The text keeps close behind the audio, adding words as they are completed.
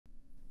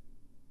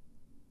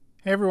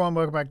Hey everyone,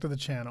 welcome back to the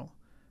channel.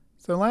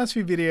 So in the last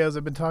few videos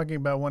I've been talking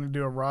about wanting to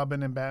do a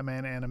Robin and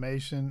Batman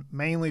animation,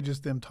 mainly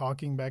just them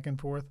talking back and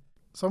forth.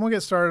 So I'm going to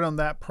get started on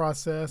that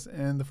process,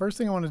 and the first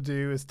thing I want to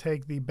do is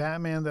take the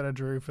Batman that I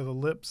drew for the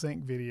lip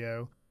sync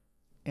video,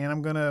 and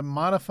I'm going to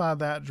modify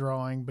that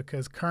drawing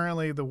because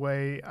currently the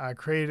way I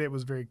created it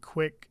was very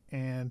quick,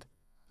 and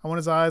I want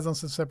his eyes on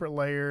some separate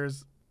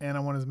layers, and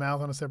I want his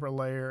mouth on a separate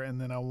layer, and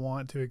then I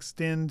want to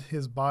extend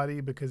his body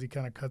because he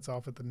kind of cuts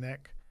off at the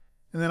neck.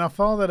 And then I'll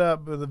follow that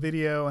up with a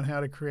video on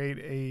how to create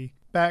a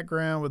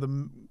background with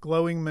a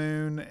glowing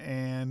moon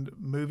and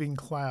moving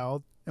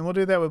cloud. And we'll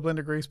do that with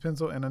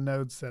blendergreasepencil and a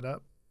node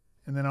setup.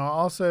 And then I'll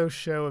also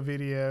show a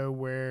video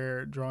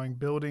where drawing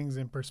buildings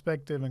in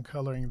perspective and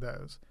coloring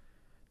those.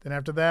 Then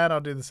after that,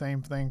 I'll do the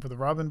same thing for the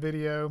Robin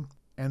video.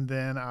 And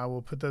then I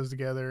will put those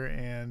together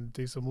and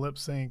do some lip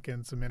sync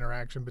and some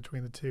interaction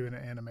between the two in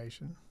an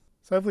animation.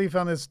 So hopefully you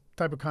found this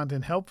type of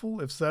content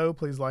helpful. If so,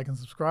 please like and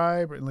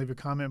subscribe and leave a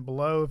comment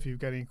below if you've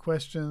got any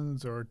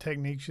questions or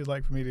techniques you'd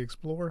like for me to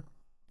explore.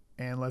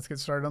 And let's get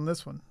started on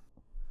this one.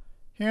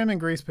 Here I'm in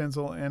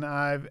Greasepencil, and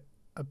I've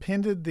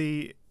appended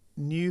the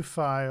new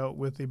file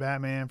with the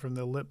Batman from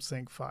the lip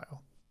sync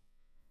file.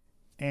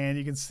 And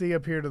you can see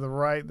up here to the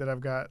right that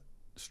I've got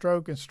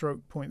stroke and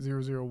stroke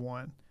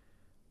 0.001. If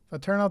I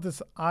turn off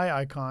this eye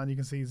icon, you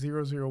can see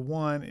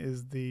 001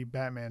 is the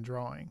Batman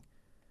drawing.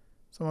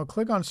 So I'm going to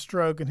click on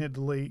stroke and hit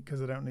delete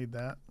because I don't need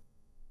that.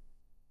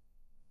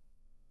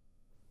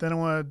 Then I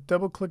want to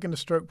double click into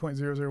stroke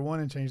 0.001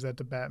 and change that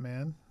to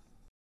Batman.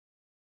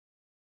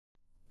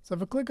 So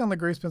if I click on the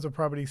Greasepencil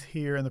properties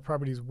here in the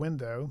properties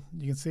window,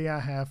 you can see I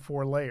have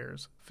 4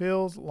 layers: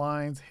 fills,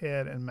 lines,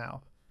 head, and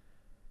mouth.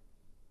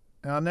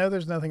 Now I know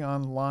there's nothing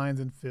on lines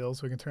and fills,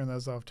 so we can turn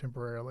those off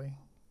temporarily.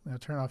 Now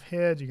turn off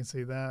head, you can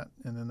see that,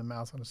 and then the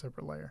mouth on a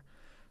separate layer.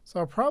 So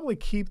I'll probably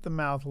keep the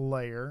mouth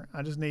layer.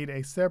 I just need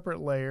a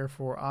separate layer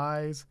for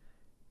eyes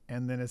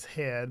and then his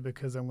head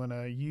because I'm going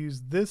to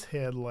use this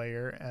head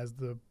layer as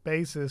the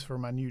basis for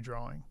my new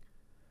drawing.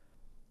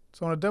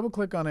 So I'm going to double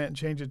click on it and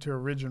change it to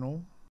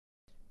original.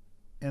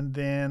 And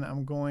then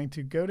I'm going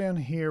to go down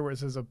here where it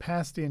says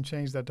opacity and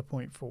change that to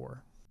 0.4.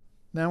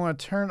 Now I'm going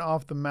to turn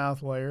off the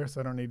mouth layer so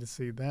I don't need to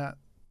see that.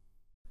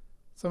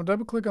 So I'm going to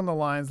double click on the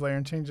lines layer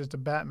and change it to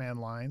Batman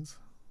lines.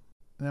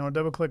 And then I'll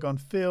double click on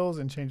fills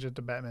and change it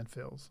to Batman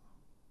fills.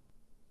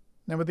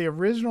 Now with the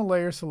original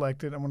layer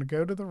selected, I'm going to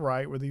go to the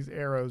right where these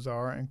arrows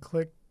are and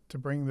click to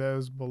bring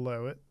those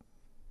below it.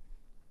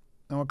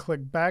 I'm going to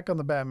click back on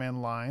the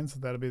Batman line, so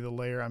that'll be the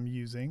layer I'm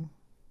using.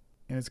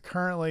 And it's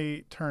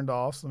currently turned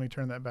off, so let me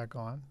turn that back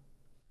on.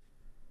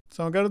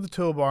 So I'll go to the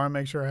toolbar and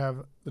make sure I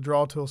have the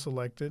draw tool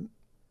selected.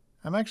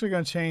 I'm actually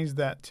going to change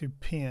that to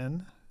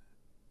pen.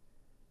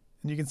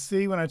 And you can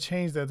see when I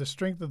change that, the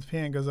strength of the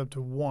pen goes up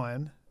to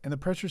 1. And the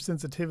pressure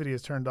sensitivity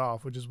is turned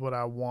off, which is what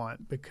I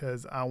want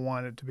because I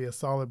want it to be a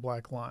solid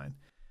black line.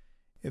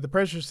 If the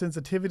pressure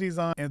sensitivity is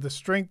on and the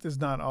strength is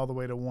not all the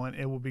way to 1,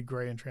 it will be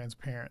gray and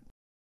transparent.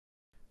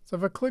 So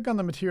if I click on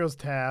the Materials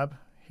tab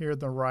here at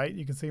the right,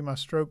 you can see my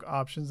stroke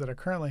options that I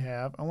currently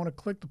have. I want to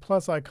click the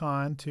plus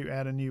icon to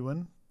add a new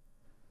one.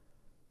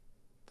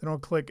 Then I'll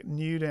click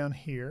New down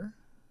here.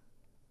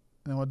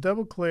 And I'll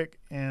double click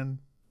and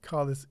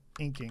call this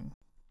inking.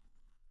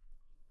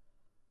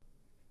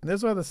 And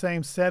this will have the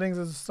same settings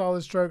as a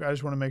solid stroke. I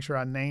just want to make sure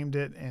I named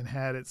it and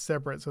had it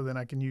separate so then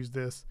I can use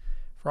this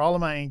for all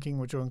of my inking,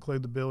 which will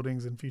include the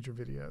buildings in future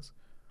videos.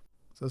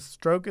 So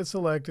stroke is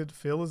selected,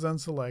 fill is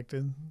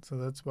unselected, so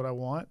that's what I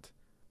want.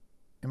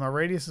 And my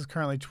radius is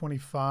currently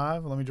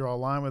 25. Let me draw a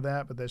line with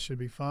that, but that should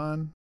be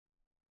fine.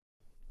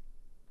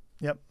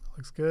 Yep,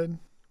 looks good.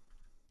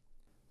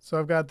 So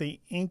I've got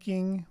the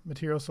inking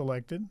material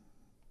selected,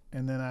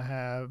 and then I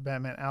have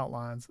Batman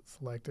outlines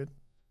selected.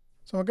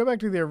 So I'll go back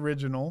to the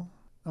original.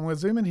 I'm going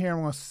to zoom in here.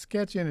 I'm going to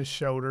sketch in his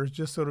shoulders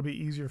just so it'll be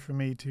easier for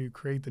me to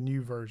create the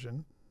new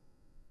version.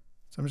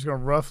 So I'm just going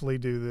to roughly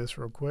do this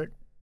real quick.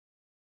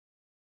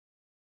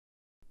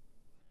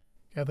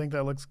 Okay, I think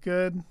that looks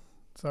good.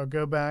 So I'll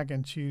go back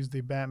and choose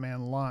the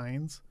Batman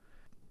lines.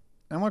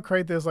 I'm going to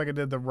create this like I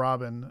did the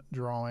Robin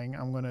drawing.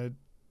 I'm going to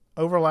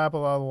overlap a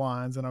lot of the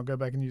lines, and I'll go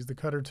back and use the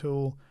cutter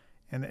tool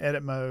and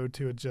edit mode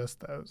to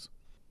adjust those.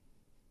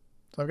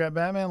 So I've got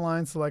Batman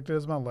lines selected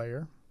as my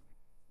layer.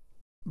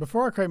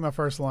 Before I create my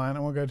first line, I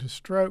want to go to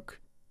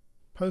stroke.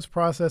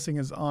 Post-processing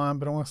is on,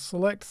 but I want to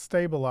select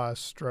stabilize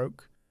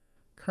stroke.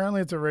 Currently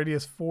it's a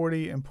radius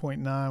 40 and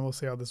 0.9. We'll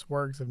see how this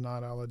works. If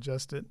not, I'll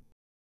adjust it.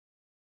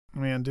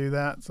 Let me undo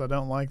that. So I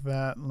don't like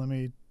that. Let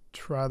me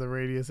try the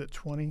radius at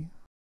 20.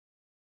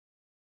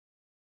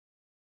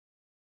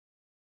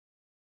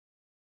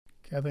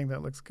 Okay, I think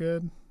that looks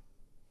good.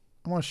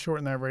 I want to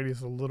shorten that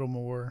radius a little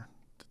more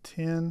to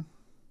 10.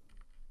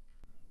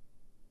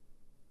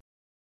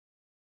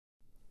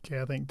 Okay,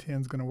 I think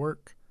 10 is going to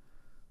work.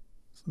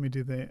 So let me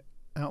do the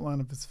outline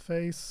of his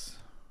face.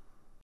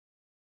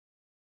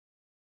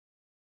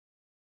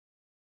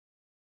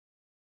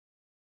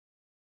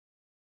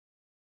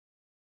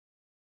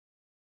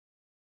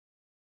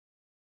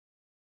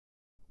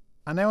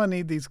 I know I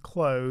need these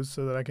closed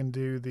so that I can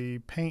do the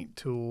paint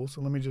tool.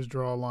 So let me just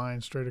draw a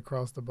line straight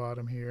across the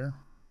bottom here.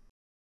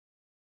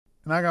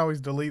 And I can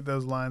always delete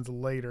those lines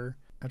later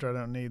after I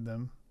don't need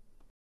them.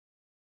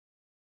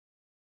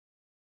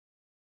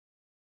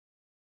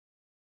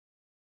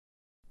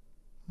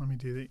 Let me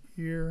do the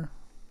ear.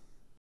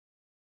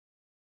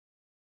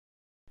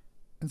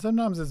 And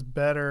sometimes it's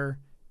better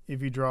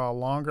if you draw a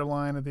longer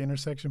line at the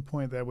intersection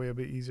point. That way it'll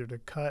be easier to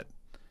cut.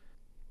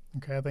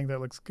 Okay, I think that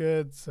looks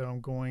good. So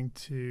I'm going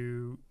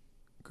to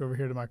go over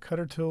here to my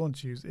cutter tool and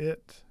choose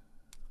it.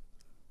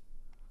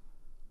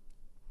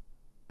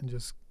 And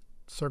just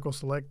circle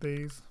select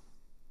these.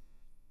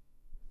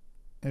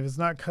 If it's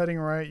not cutting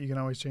right, you can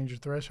always change your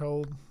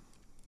threshold.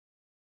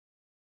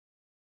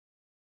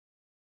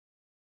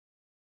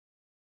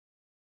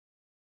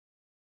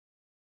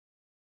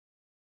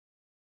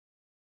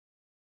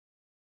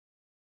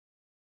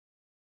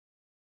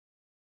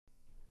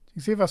 You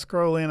can see if I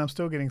scroll in, I'm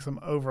still getting some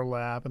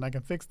overlap, and I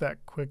can fix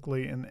that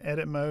quickly in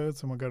edit mode.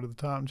 So I'm going to go to the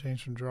top and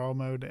change from draw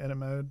mode to edit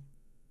mode.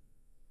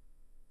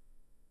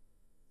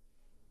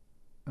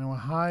 And I will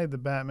hide the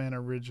Batman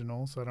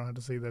original so I don't have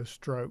to see those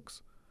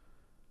strokes.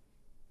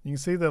 You can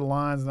see the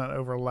lines not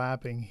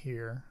overlapping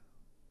here.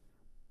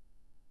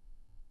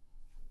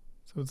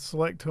 So with the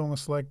select tool, I'm going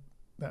to select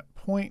that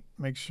point.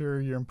 Make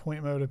sure you're in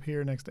point mode up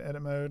here next to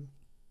edit mode.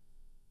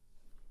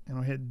 And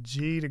I'll hit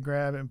G to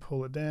grab it and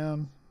pull it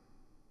down.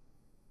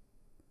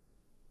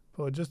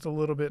 Pull it just a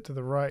little bit to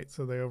the right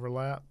so they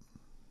overlap.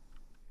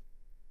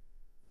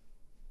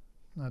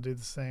 And I'll do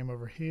the same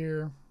over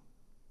here.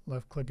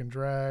 Left click and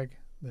drag,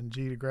 then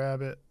G to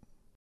grab it.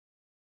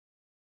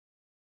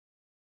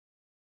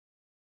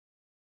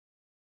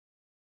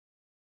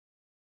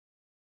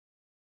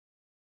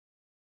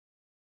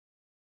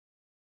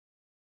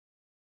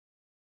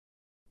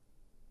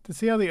 To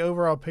see how the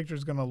overall picture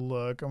is going to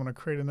look, I'm going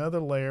to create another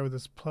layer with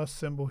this plus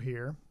symbol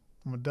here.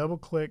 I'm going to double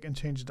click and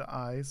change it to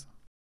eyes.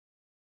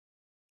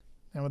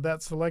 And with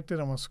that selected,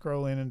 I'm going to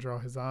scroll in and draw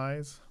his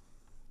eyes.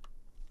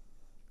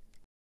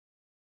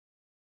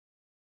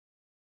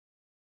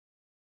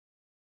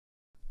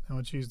 Now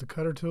let's use the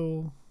cutter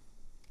tool.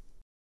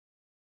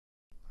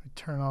 I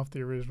turn off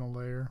the original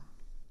layer.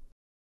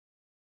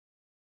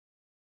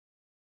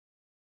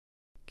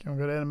 Okay, I'm going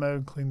to go to edit mode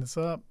and clean this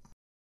up.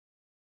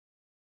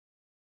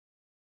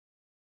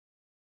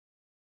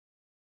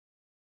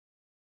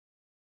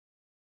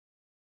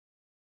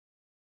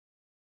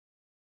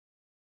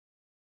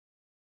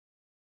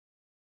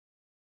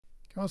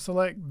 I'm going to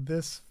select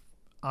this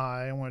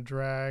eye. I want to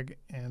drag,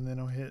 and then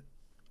I'll hit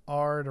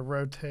R to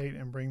rotate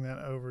and bring that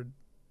over. And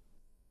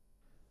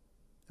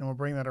we'll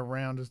bring that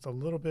around just a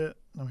little bit.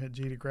 I'll hit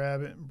G to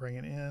grab it and bring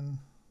it in.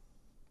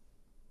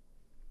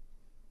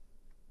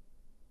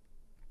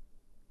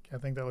 Okay, I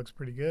think that looks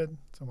pretty good.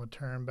 So I'm going to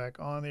turn back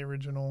on the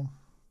original.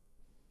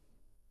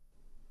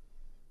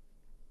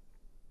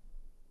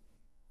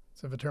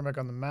 So if I turn back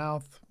on the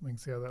mouth, we can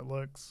see how that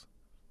looks.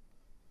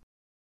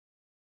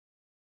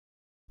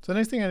 So the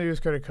next thing I do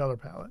is create a color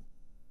palette.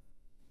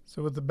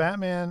 So with the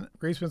Batman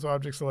grease pencil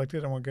object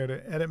selected, I'm going to go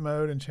to edit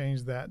mode and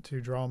change that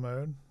to draw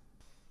mode.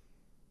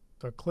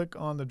 So I'll click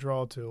on the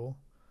draw tool.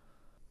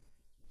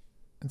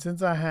 And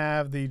since I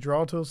have the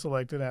draw tool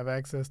selected, I have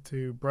access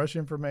to brush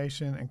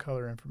information and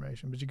color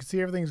information. But you can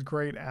see everything's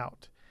grayed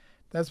out.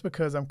 That's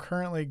because I'm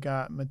currently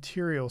got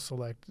material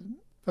selected.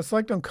 If I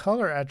select on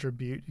color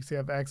attribute, you see I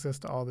have access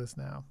to all this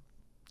now.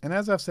 And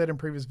as I've said in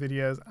previous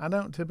videos, I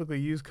don't typically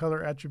use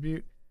color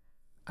attribute.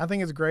 I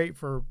think it's great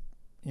for,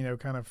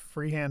 kind of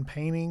freehand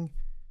painting.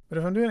 But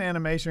if I'm doing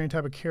animation or any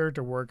type of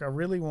character work, I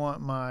really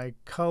want my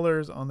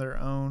colors on their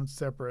own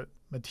separate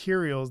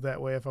materials. That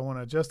way, if I want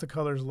to adjust the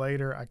colors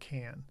later, I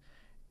can.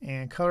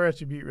 And color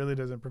attribute really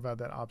doesn't provide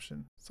that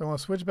option. So I'm going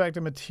to switch back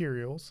to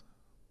materials.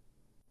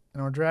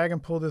 And I'm going to drag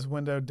and pull this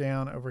window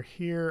down over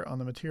here on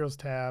the materials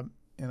tab.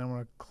 And I'm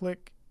going to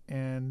click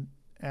and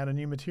add a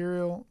new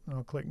material. And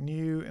I'll click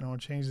new, and I'll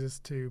change this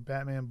to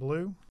Batman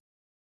blue.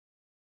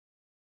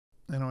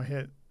 And I'll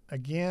hit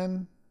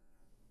again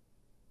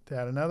to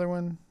add another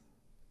one.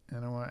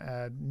 And I want to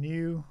add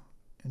new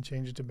and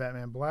change it to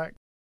Batman black.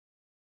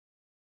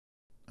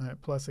 All right,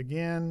 plus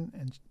again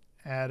and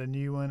add a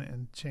new one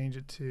and change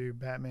it to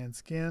Batman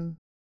skin.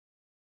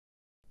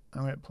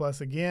 I'm going to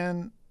plus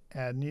again,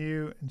 add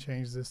new, and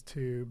change this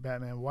to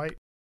Batman white.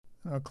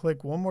 And I'll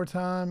click one more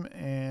time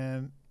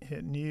and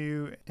hit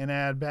new and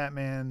add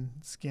Batman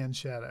skin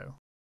shadow.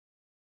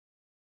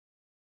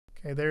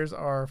 Okay, there's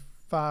our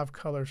 5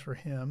 colors for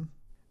him.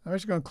 I'm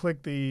just going to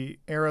click the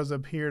arrows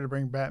up here to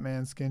bring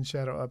Batman skin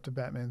shadow up to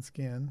Batman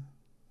skin.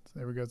 So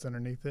there we go, it's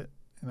underneath it.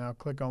 And I'll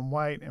click on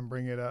white and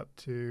bring it up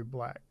to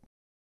black.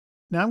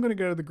 Now I'm going to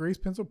go to the Grease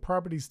Pencil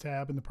Properties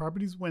tab in the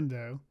Properties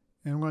window,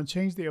 and I'm going to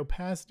change the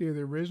opacity of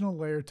the original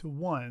layer to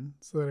 1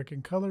 so that I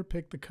can color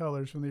pick the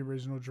colors from the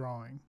original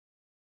drawing.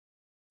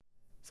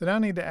 So now I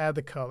need to add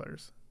the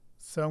colors.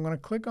 So I'm going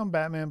to click on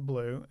Batman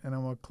blue, and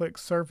I'm going to click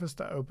Surface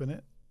to open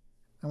it.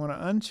 I'm going to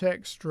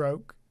uncheck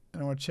Stroke,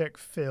 and I'm going to check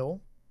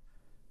Fill.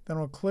 Then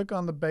I'll click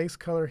on the base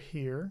color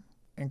here,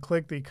 and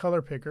click the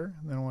color picker.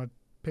 And then I want to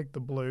pick the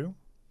blue.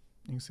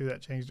 You can see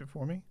that changed it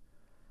for me.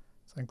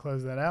 So I can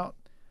close that out.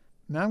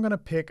 Now I'm going to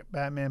pick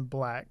Batman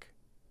Black.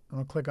 I'm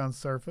going to click on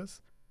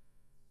Surface.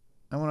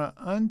 I want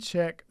to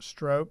uncheck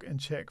Stroke and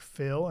check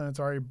Fill, and it's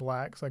already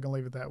black, so I can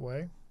leave it that way.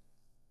 I'm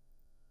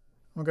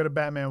going to go to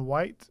Batman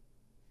White,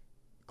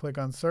 click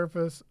on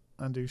Surface,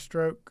 undo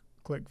Stroke,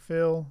 click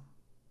Fill,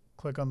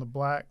 click on the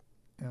black,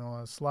 and I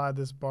want to slide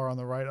this bar on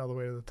the right all the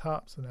way to the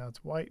top, so now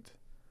it's white.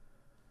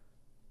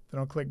 Then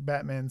I'll click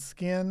Batman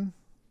Skin.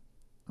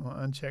 I'm going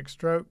to uncheck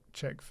Stroke,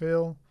 check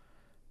Fill,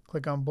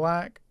 click on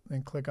Black,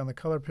 then click on the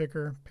color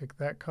picker, pick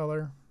that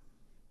color.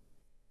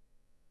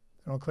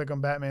 Then I'll click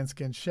on Batman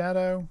Skin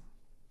Shadow,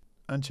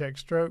 uncheck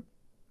Stroke,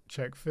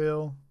 check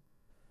Fill,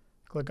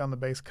 click on the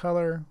base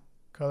color,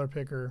 color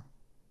picker,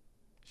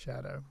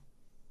 shadow.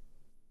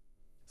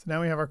 So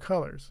now we have our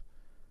colors.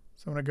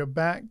 So I'm going to go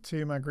back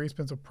to my grease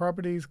pencil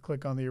properties,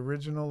 click on the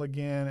original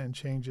again and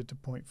change it to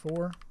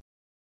 0.4.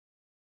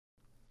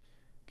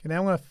 Okay, now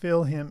I'm going to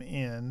fill him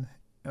in,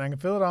 and I can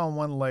fill it all in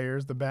one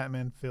layer, the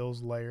Batman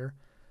Fills layer,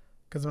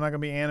 because I'm not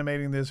going to be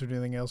animating this or doing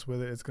anything else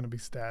with it. It's going to be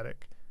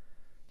static.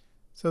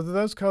 So with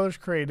those colors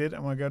created,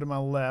 I'm going to go to my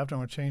left. I'm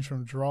going to change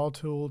from Draw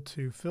Tool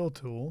to Fill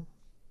Tool.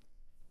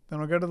 Then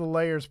I'll go to the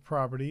Layers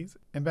properties,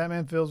 and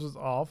Batman Fills was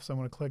off, so I'm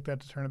going to click that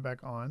to turn it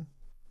back on.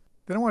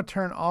 Then I want to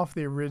turn off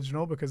the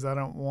original because I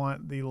don't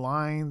want the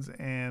lines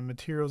and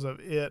materials of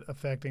it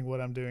affecting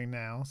what I'm doing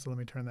now. So let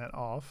me turn that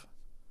off.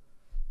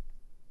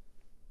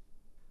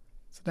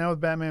 So now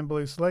with Batman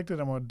Blue selected,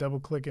 I'm going to double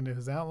click into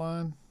his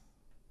outline.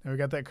 Now we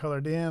got that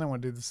colored in. I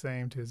want to do the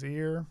same to his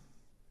ear.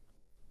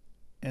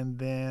 And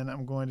then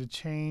I'm going to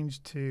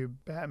change to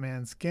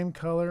Batman Skin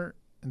Color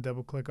and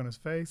double click on his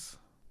face.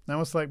 Now I'm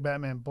going to select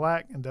Batman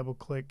Black and double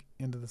click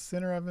into the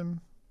center of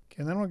him.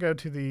 Okay, and then we'll go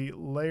to the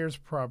Layers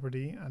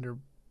property under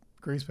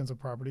Grease Pencil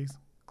Properties.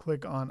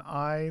 Click on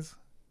Eyes.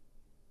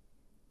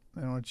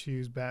 Then I want to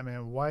choose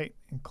Batman White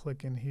and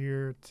click in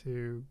here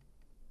to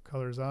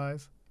color his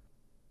eyes.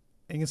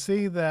 And you can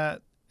see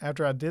that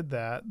after I did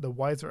that, the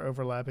whites are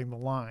overlapping the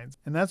lines.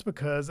 And that's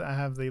because I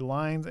have the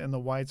lines and the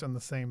whites on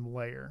the same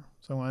layer.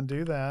 So I'll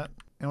undo that.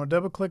 And I'll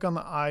double click on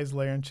the Eyes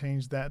layer and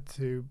change that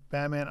to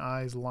Batman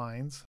Eyes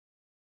Lines.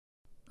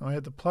 I'll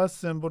hit the plus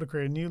symbol to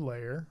create a new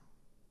layer.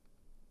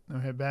 I'll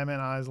hit Batman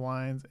Eyes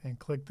Lines and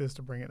click this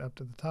to bring it up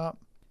to the top.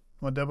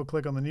 I'm going to double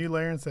click on the new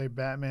layer and say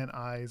Batman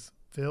Eyes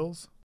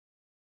Fills.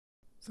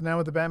 So now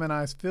with the Batman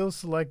Eyes Fills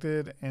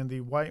selected and the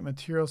white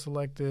material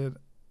selected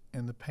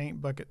and the paint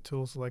bucket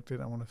tool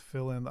selected, I want to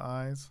fill in the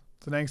eyes.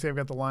 So now you can see I've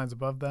got the lines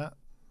above that.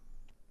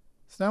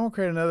 So now we'll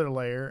create another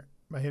layer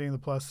by hitting the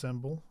plus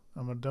symbol.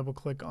 I'm going to double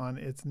click on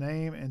its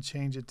name and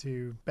change it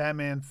to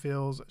Batman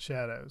Fills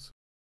Shadows.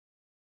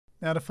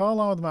 Now to follow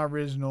along with my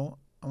original,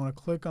 I'm going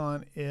to click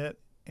on it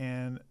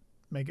and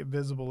make it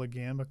visible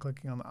again by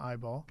clicking on the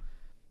eyeball.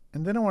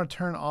 And then I want to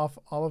turn off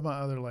all of my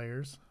other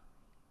layers.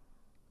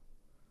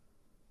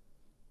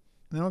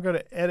 And then I'll go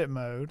to Edit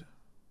Mode.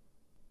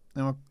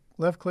 Then I'll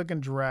left click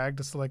and drag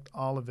to select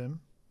all of them.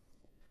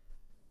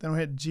 Then I'll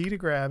hit G to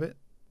grab it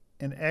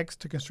and X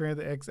to constrain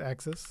the X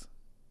axis.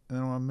 And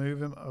then I want to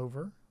move him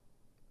over.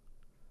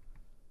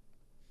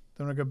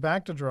 Then I'll go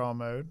back to Draw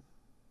Mode.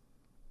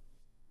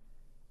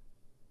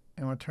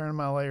 And I'll turn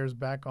my layers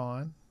back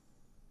on.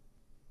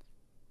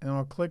 And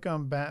I'll click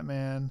on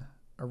Batman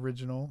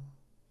Original.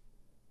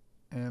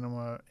 And I'm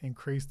going to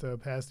increase the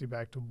opacity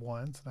back to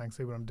 1 so I can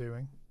see what I'm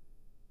doing.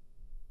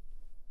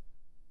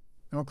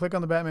 And I'll click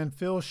on the Batman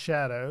Fill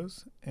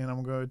Shadows, and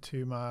I'm going to go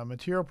to my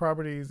material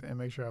properties and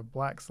make sure I have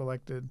black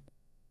selected.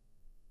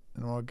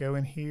 And I'll go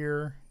in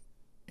here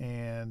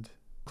and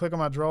click on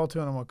my draw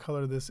tool and I'm going to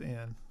color this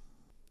in.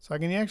 So I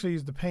can actually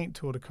use the paint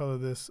tool to color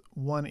this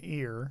one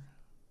ear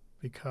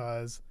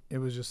because it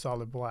was just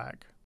solid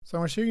black. So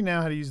I'm going to show you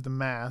now how to use the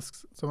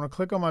masks. So I'm going to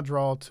click on my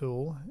draw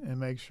tool and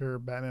make sure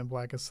Batman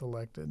Black is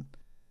selected.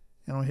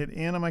 And I'll hit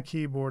N on my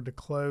keyboard to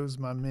close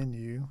my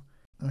menu.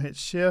 I'll hit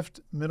Shift,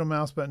 middle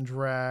mouse button,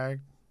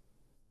 drag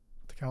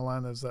to kind of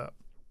line those up.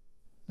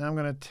 Now I'm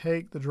going to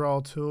take the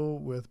draw tool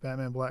with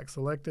Batman Black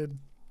selected.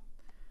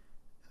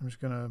 I'm just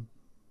going to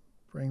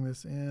bring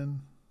this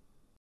in.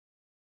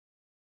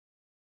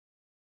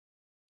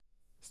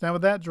 So now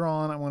with that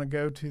drawn, I want to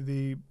go to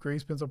the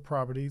Grease Pencil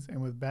properties,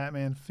 and with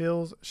Batman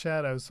Fills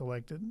Shadows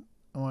selected,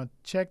 I want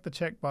to check the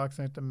checkbox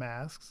next to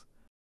Masks.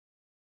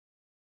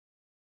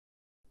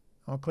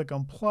 I'll click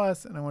on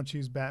plus and I want to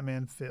choose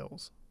Batman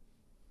Fills.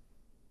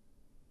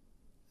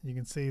 You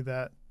can see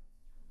that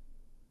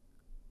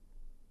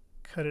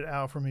cut it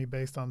out for me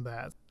based on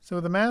that. So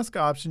with the mask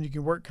option, you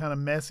can work kind of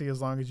messy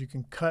as long as you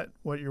can cut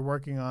what you're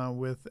working on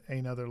with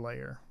another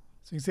layer.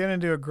 So you can see I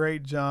didn't do a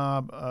great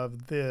job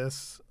of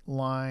this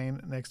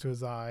line next to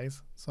his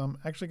eyes. So I'm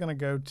actually going to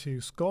go to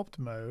Sculpt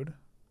mode.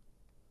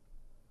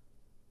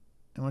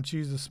 I'm going to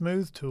choose the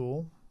Smooth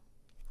tool.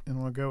 And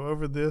I'm going to go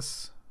over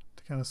this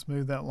to kind of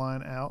smooth that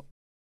line out.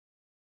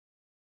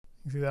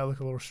 You can see that look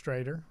a little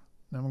straighter.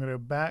 Now I'm going to go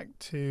back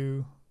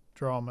to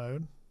Draw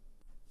mode.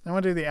 Now I'm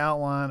going to do the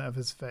outline of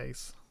his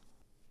face.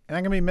 And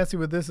I can be messy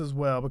with this as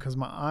well because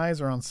my eyes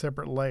are on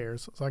separate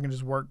layers, so I can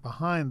just work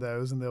behind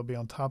those and they'll be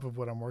on top of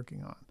what I'm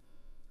working on.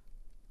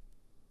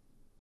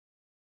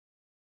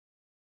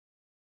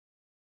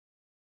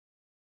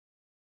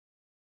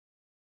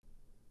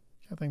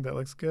 I think that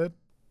looks good.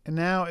 And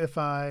now if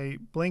I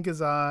blink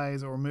his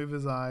eyes or move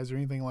his eyes or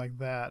anything like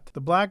that, the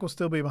black will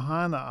still be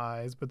behind the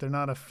eyes, but they're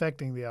not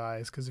affecting the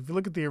eyes. Because if you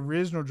look at the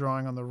original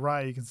drawing on the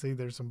right, you can see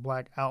there's some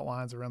black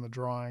outlines around the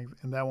drawing,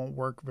 and that won't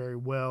work very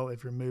well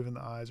if you're moving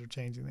the eyes or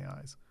changing the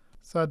eyes.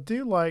 So I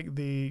do like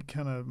the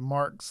kind of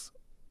marks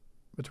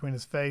between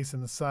his face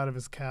and the side of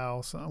his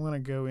cowl, so I'm going to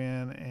go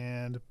in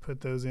and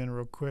put those in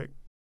real quick.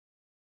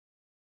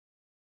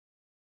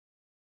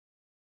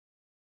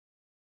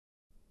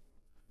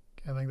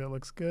 Okay, I think that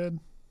looks good.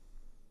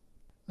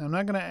 Now I'm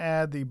not going to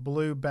add the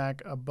blue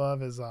back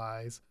above his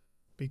eyes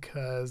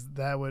because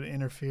that would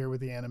interfere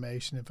with the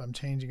animation if I'm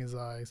changing his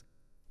eyes,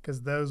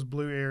 because those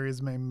blue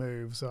areas may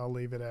move, so I'll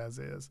leave it as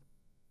is.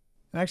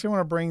 And actually I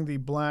want to bring the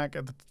black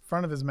at the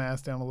front of his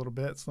mask down a little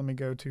bit, so let me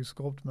go to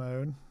Sculpt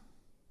mode.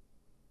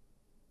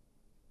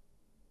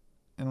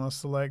 And I'll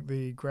select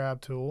the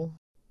grab tool.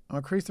 I'll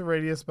increase the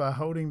radius by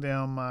holding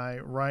down my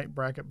right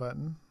bracket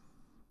button.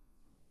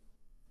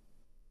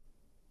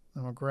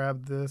 I'm going to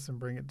grab this and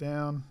bring it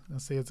down.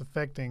 And see it's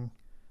affecting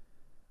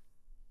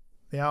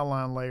the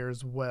outline layer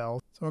as well.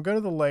 So I'll go to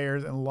the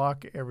layers and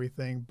lock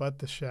everything but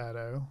the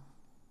shadow.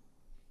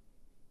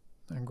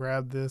 And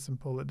grab this and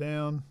pull it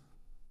down.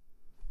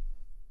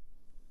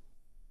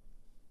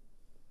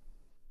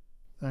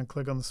 Then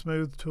click on the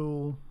smooth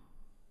tool.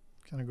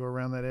 Kind of go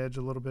around that edge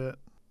a little bit.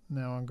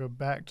 Now I'll go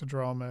back to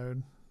draw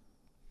mode.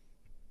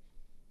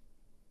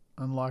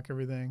 Unlock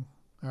everything.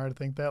 Alright, I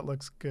think that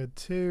looks good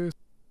too.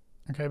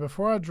 Okay,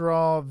 before I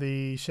draw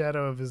the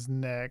shadow of his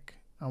neck,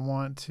 I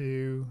want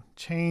to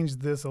change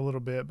this a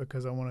little bit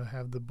because I want to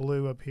have the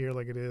blue up here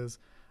like it is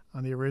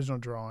on the original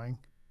drawing.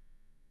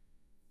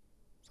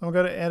 So I'll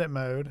go to edit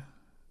mode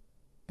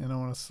and I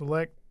want to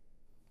select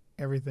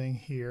everything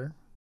here.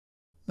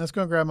 That's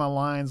going to grab my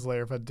lines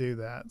layer if I do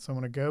that. So I'm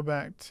going to go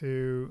back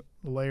to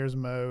layers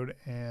mode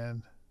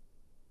and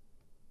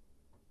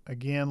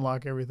again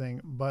lock everything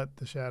but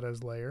the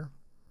shadows layer.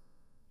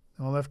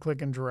 I'll left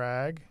click and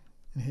drag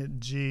and hit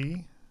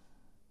G,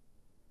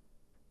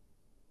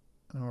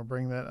 and we'll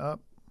bring that up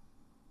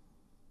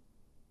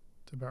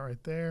to about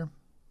right there.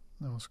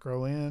 Then we'll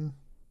scroll in,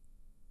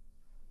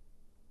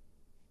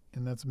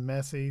 and that's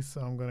messy,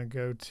 so I'm going to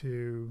go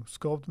to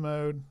Sculpt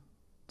mode,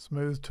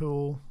 Smooth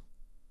tool.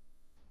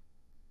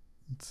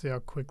 Let's see how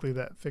quickly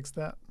that fixed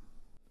that.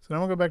 So now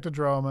I'm going to go back to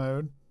Draw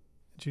mode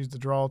and choose the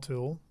Draw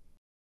tool.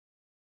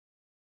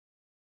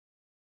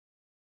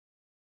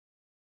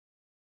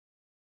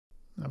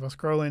 Now if I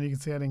scroll in, you can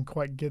see I didn't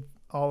quite get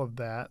all of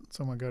that.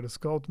 So I'm going to go to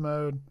Sculpt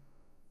mode,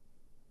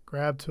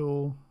 Grab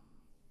tool,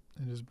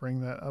 and just bring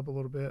that up a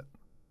little bit.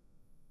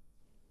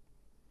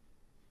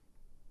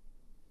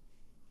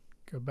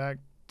 Go back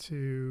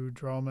to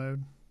Draw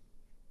mode.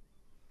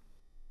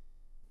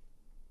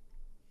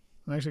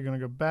 I'm actually going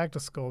to go back to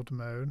Sculpt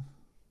mode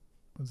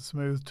with the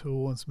Smooth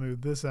tool and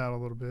smooth this out a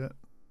little bit.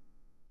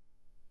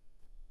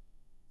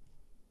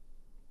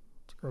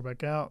 Scroll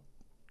back out,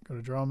 go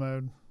to Draw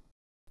mode.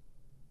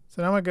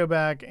 So now I'm going to go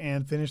back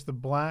and finish the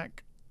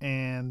black,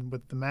 and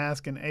with the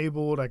mask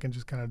enabled, I can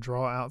just kind of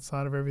draw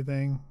outside of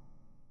everything.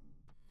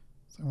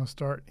 So I'm going to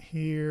start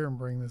here and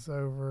bring this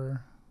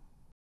over.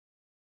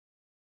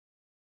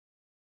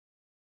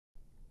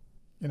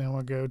 And I'm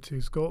going to go to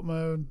Sculpt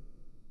mode.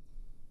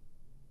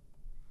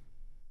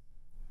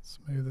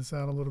 Smooth this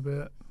out a little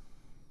bit.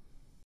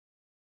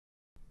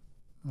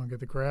 I'm going to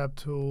get the Grab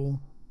tool.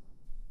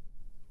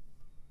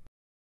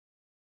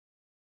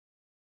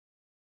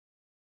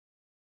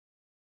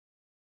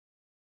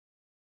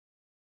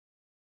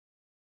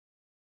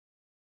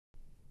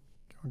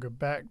 I'll go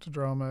back to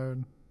Draw mode.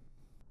 I'm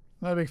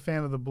not a big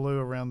fan of the blue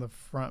around the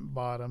front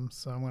bottom,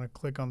 so I'm going to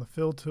click on the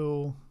Fill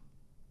tool,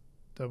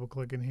 double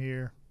click in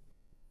here,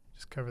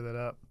 just cover that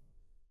up.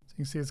 So you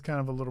can see it's kind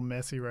of a little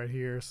messy right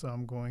here, so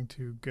I'm going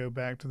to go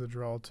back to the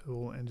Draw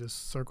tool and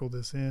just circle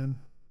this in.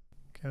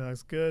 Okay, that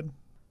looks good.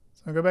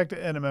 So I'll go back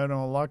to Edit mode and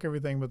I'll lock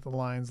everything but the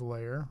lines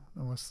layer.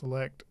 I'm going to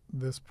select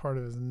this part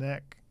of his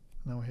neck,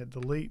 and I'll hit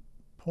Delete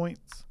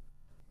Points.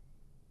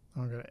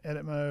 I'm going to go to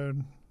Edit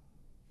mode.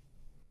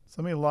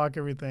 So let me lock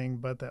everything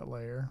but that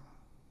layer.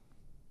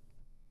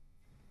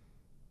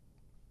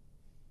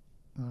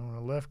 And I'm going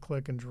to left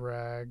click and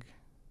drag,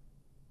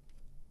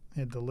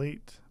 hit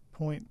Delete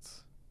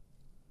Points,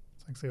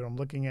 so I can see what I'm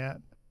looking at.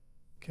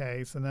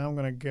 Okay, so now I'm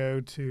going to go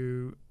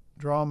to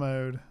Draw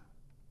mode.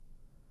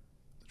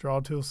 The Draw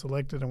tool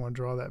selected, I'm going to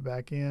draw that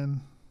back in.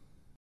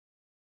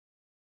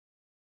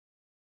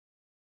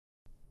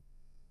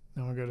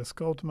 Now we'll go to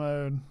Sculpt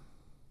mode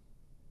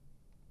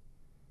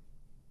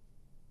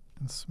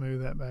and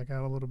smooth that back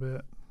out a little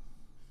bit.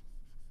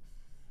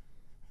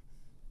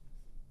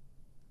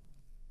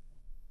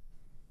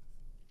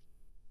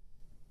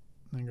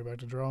 Then go back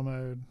to Draw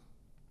mode.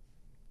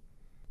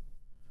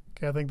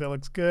 Okay, I think that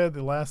looks good.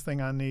 The last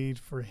thing I need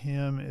for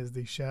him is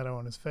the shadow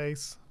on his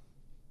face.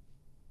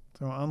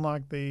 So I'll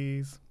unlock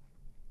these.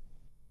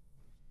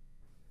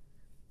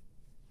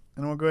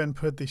 And we'll go ahead and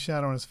put the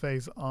shadow on his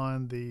face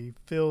on the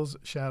fills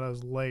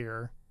shadows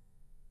layer.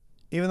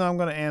 Even though I'm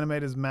going to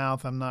animate his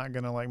mouth, I'm not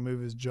going to like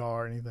move his jaw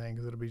or anything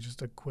because it'll be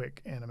just a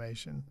quick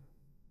animation.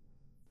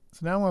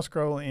 So now I'm going to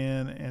scroll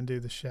in and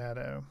do the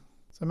shadow.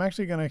 So I'm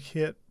actually going to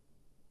hit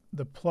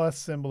the plus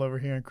symbol over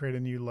here and create a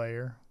new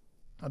layer.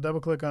 I'll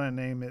double click on it and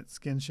name it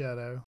Skin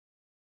Shadow.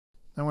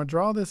 I'm going to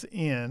draw this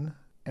in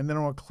and then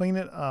I'm going to clean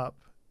it up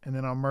and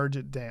then I'll merge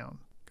it down.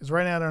 Because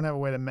right now I don't have a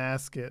way to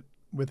mask it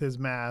with his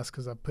mask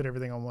because I put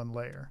everything on one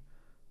layer.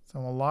 So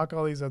I'm going to lock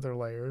all these other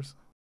layers.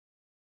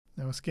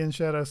 Now with Skin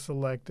Shadow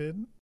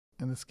selected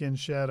and the Skin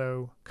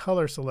Shadow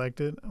color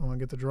selected, I'm going to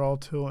get the draw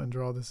tool and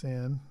draw this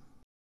in.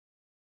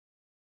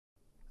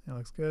 That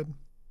looks good.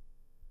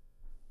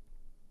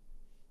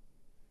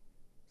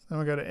 So I'm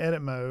going to go to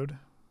edit mode.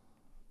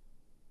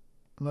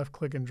 Left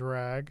click and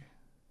drag.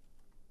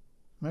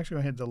 I'm actually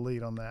going to hit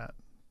delete on that.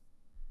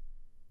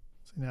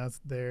 So now it's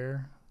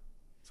there.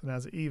 So now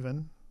it's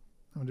even.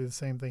 I'm going to do the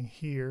same thing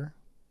here.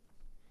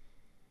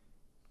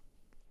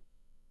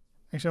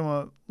 Actually, I'm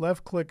going to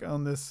left click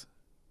on this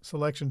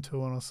selection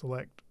tool and I'll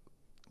select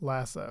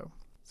lasso.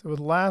 So with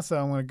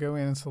lasso, I'm going to go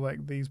in and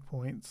select these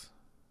points.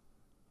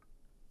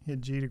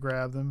 Hit G to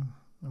grab them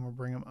and we'll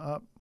bring them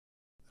up.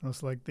 And we'll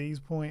select these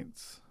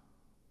points.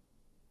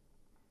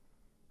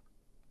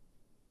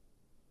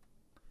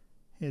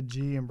 Hit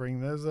G and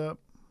bring those up.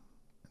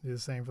 Do the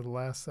same for the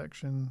last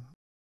section.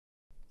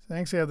 So I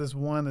actually have this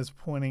one that's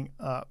pointing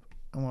up.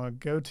 I'm going to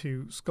go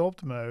to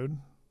Sculpt mode,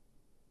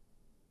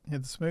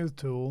 hit the Smooth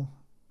tool,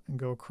 and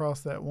go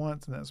across that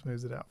once, and that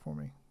smooths it out for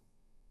me.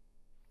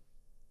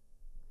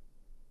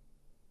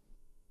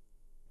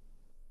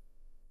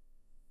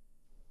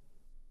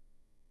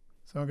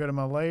 So I'll go to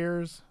my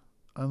layers,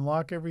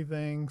 unlock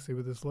everything, see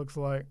what this looks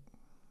like.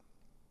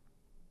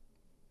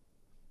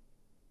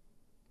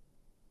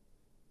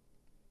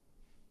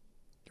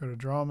 Go to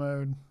draw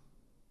mode.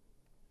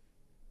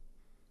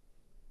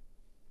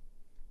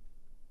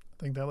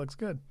 I think that looks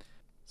good.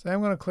 So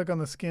I'm going to click on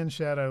the skin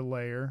shadow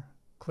layer,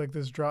 click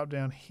this drop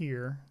down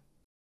here,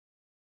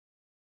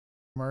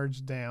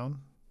 merge down.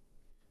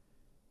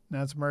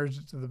 Now it's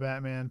merged to the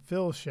Batman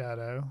fill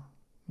shadow.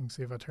 You can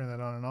see if I turn that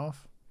on and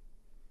off.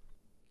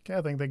 Okay,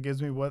 I think that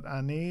gives me what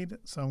I need.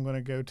 So I'm going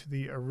to go to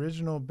the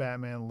original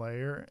Batman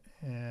layer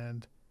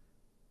and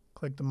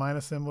click the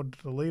minus symbol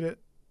to delete it.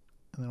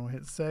 And then we'll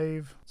hit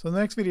save. So in the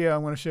next video,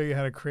 I'm going to show you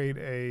how to create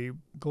a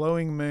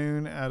glowing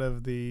moon out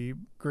of the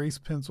grease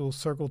pencil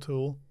circle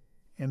tool.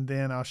 And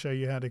then I'll show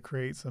you how to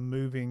create some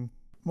moving,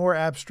 more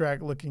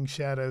abstract looking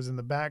shadows in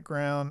the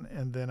background.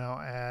 And then I'll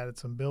add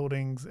some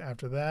buildings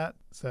after that.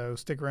 So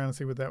stick around and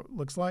see what that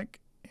looks like.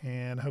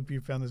 And I hope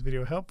you found this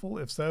video helpful.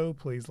 If so,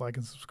 please like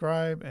and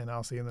subscribe, and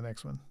I'll see you in the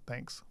next one.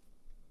 Thanks.